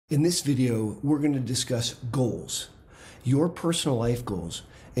In this video, we're going to discuss goals, your personal life goals,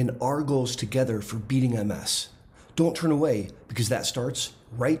 and our goals together for beating MS. Don't turn away because that starts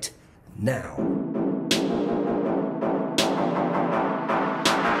right now.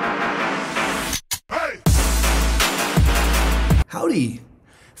 Hey! Howdy!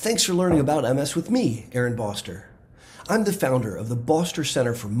 Thanks for learning about MS with me, Aaron Boster. I'm the founder of the Boster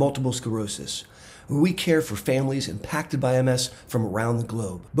Center for Multiple Sclerosis, where we care for families impacted by MS from around the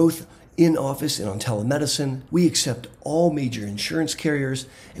globe. Both in office and on telemedicine, we accept all major insurance carriers,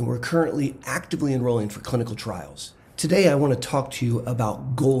 and we're currently actively enrolling for clinical trials. Today, I want to talk to you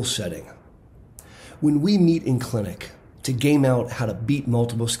about goal setting. When we meet in clinic to game out how to beat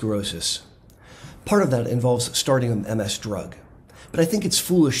multiple sclerosis, part of that involves starting an MS drug. But I think it's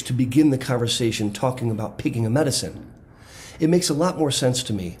foolish to begin the conversation talking about picking a medicine. It makes a lot more sense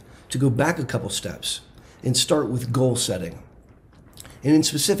to me to go back a couple steps and start with goal setting. And in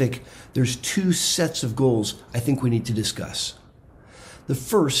specific, there's two sets of goals I think we need to discuss. The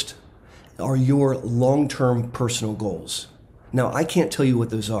first are your long-term personal goals. Now, I can't tell you what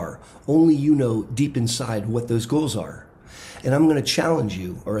those are. Only you know deep inside what those goals are. And I'm going to challenge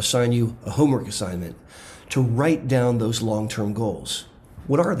you or assign you a homework assignment to write down those long-term goals.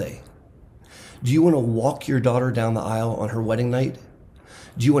 What are they? Do you want to walk your daughter down the aisle on her wedding night?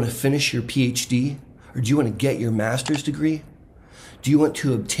 Do you want to finish your PhD? Or do you want to get your master's degree? Do you want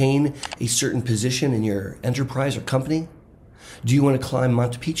to obtain a certain position in your enterprise or company? Do you want to climb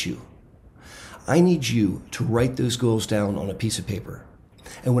Monte Picchu? I need you to write those goals down on a piece of paper.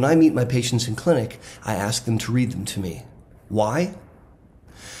 And when I meet my patients in clinic, I ask them to read them to me. Why?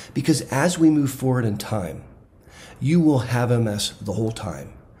 Because as we move forward in time, you will have MS the whole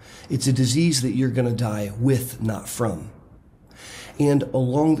time. It's a disease that you're going to die with, not from. And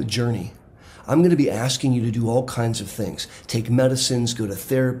along the journey, I'm going to be asking you to do all kinds of things. Take medicines, go to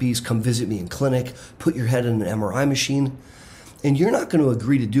therapies, come visit me in clinic, put your head in an MRI machine. And you're not going to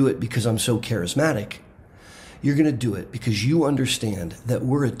agree to do it because I'm so charismatic. You're going to do it because you understand that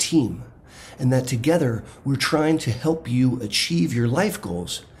we're a team and that together we're trying to help you achieve your life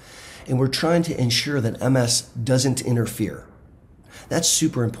goals. And we're trying to ensure that MS doesn't interfere. That's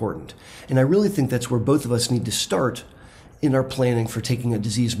super important. And I really think that's where both of us need to start in our planning for taking a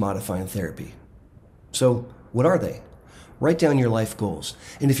disease-modifying therapy. So, what are they? Write down your life goals.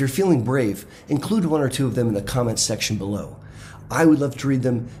 And if you're feeling brave, include one or two of them in the comments section below. I would love to read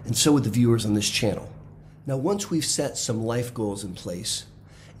them, and so would the viewers on this channel. Now, once we've set some life goals in place,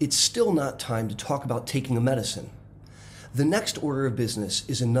 it's still not time to talk about taking a medicine. The next order of business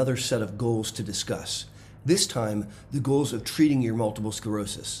is another set of goals to discuss. This time, the goals of treating your multiple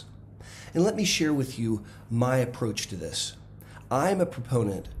sclerosis. And let me share with you my approach to this. I'm a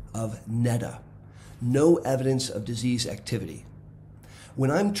proponent of NEDA, no evidence of disease activity. When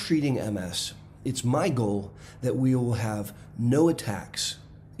I'm treating MS, it's my goal that we will have no attacks.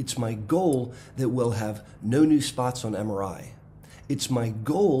 It's my goal that we'll have no new spots on MRI. It's my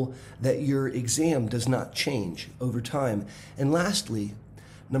goal that your exam does not change over time. And lastly,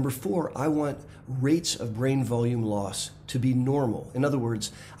 number 4, I want rates of brain volume loss to be normal. In other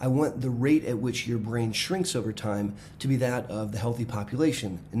words, I want the rate at which your brain shrinks over time to be that of the healthy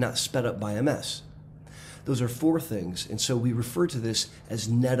population and not sped up by MS. Those are 4 things, and so we refer to this as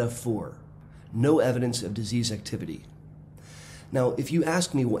NEDA 4, no evidence of disease activity. Now, if you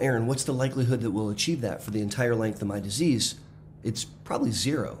ask me, well, Aaron, what's the likelihood that we'll achieve that for the entire length of my disease? It's probably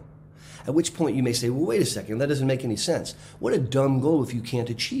 0. At which point you may say, well, wait a second, that doesn't make any sense. What a dumb goal if you can't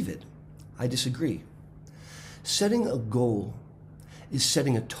achieve it. I disagree. Setting a goal is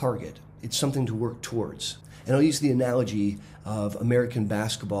setting a target. It's something to work towards. And I'll use the analogy of American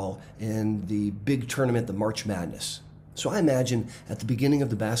basketball and the big tournament, the March Madness. So I imagine at the beginning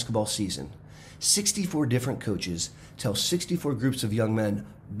of the basketball season, 64 different coaches tell 64 groups of young men,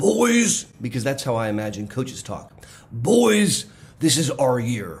 boys, because that's how I imagine coaches talk. Boys, this is our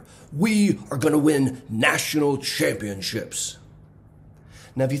year. We are going to win national championships.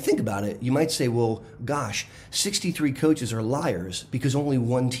 Now, if you think about it, you might say, well, gosh, 63 coaches are liars because only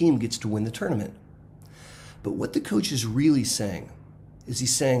one team gets to win the tournament. But what the coach is really saying is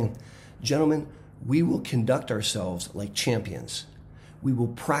he's saying, gentlemen, we will conduct ourselves like champions. We will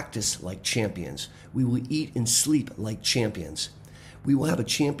practice like champions. We will eat and sleep like champions. We will have a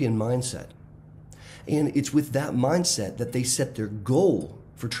champion mindset. And it's with that mindset that they set their goal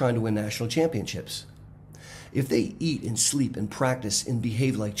for trying to win national championships. If they eat and sleep and practice and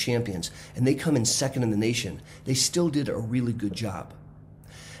behave like champions, and they come in second in the nation, they still did a really good job.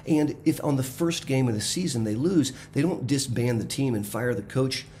 And if on the first game of the season they lose, they don't disband the team and fire the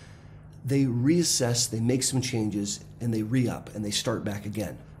coach. They reassess, they make some changes, and they re-up, and they start back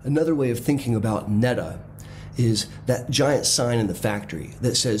again. Another way of thinking about netta is that giant sign in the factory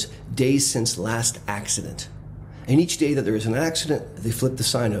that says days since last accident. And each day that there is an accident, they flip the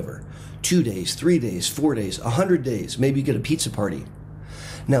sign over. 2 days, 3 days, 4 days, 100 days, maybe you get a pizza party.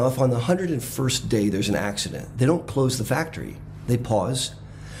 Now, if on the 101st day there's an accident, they don't close the factory. They pause,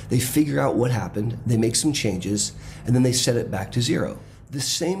 they figure out what happened, they make some changes, and then they set it back to zero. The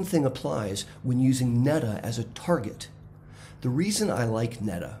same thing applies when using netta as a target. The reason I like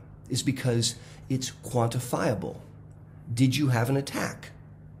netta is because it's quantifiable. Did you have an attack?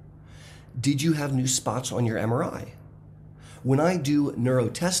 Did you have new spots on your MRI? When I do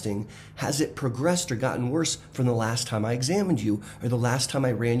neurotesting, has it progressed or gotten worse from the last time I examined you or the last time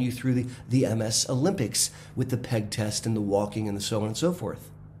I ran you through the MS Olympics with the PEG test and the walking and the so on and so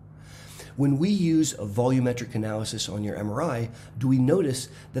forth? When we use a volumetric analysis on your MRI, do we notice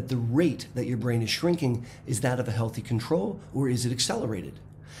that the rate that your brain is shrinking is that of a healthy control, or is it accelerated?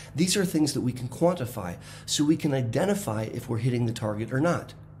 These are things that we can quantify so we can identify if we're hitting the target or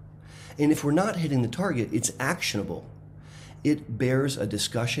not. And if we're not hitting the target, it's actionable. It bears a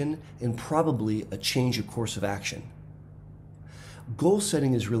discussion and probably a change of course of action. Goal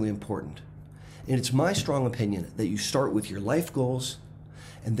setting is really important. And it's my strong opinion that you start with your life goals,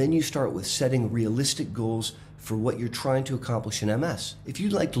 and then you start with setting realistic goals for what you're trying to accomplish in MS. If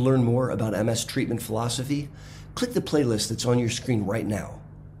you'd like to learn more about MS treatment philosophy, click the playlist that's on your screen right now.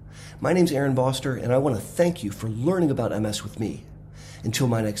 My name's Aaron Boster, and I want to thank you for learning about MS with me. Until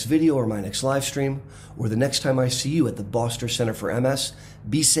my next video or my next live stream, or the next time I see you at the Boster Center for MS,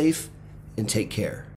 be safe and take care.